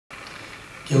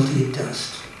guilty of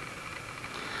dust.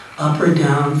 Up or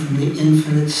down from the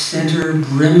infinite center,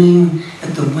 brimming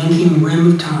at the winking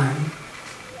rim of time.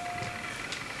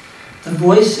 The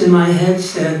voice in my head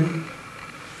said,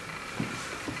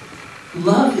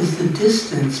 love is the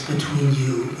distance between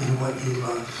you and what you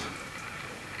love.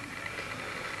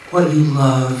 What you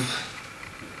love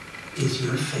is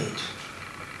your fate.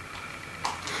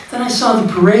 Then I saw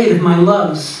the parade of my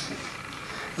loves.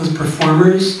 Those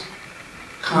performers,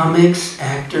 comics,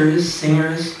 actors,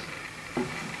 singers.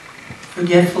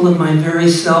 Forgetful of my very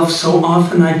self, so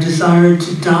often I desired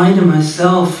to die to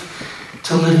myself,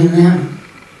 to live in them.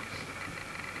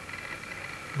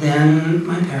 Then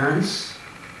my parents,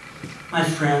 my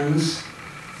friends,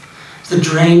 the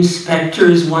drained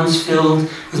specters once filled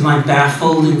with my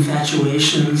baffled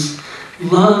infatuations,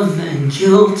 love and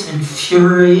guilt and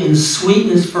fury and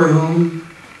sweetness for whom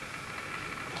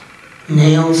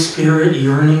nailed spirit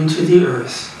yearning to the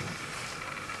earth.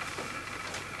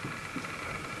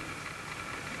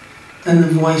 Then the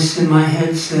voice in my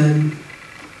head said,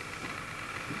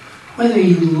 whether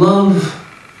you love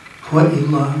what you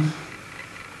love,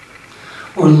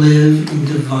 or live in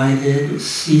divided,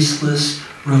 ceaseless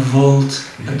revolt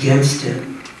against it,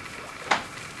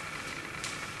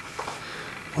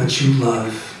 what you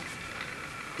love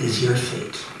is your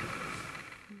fate.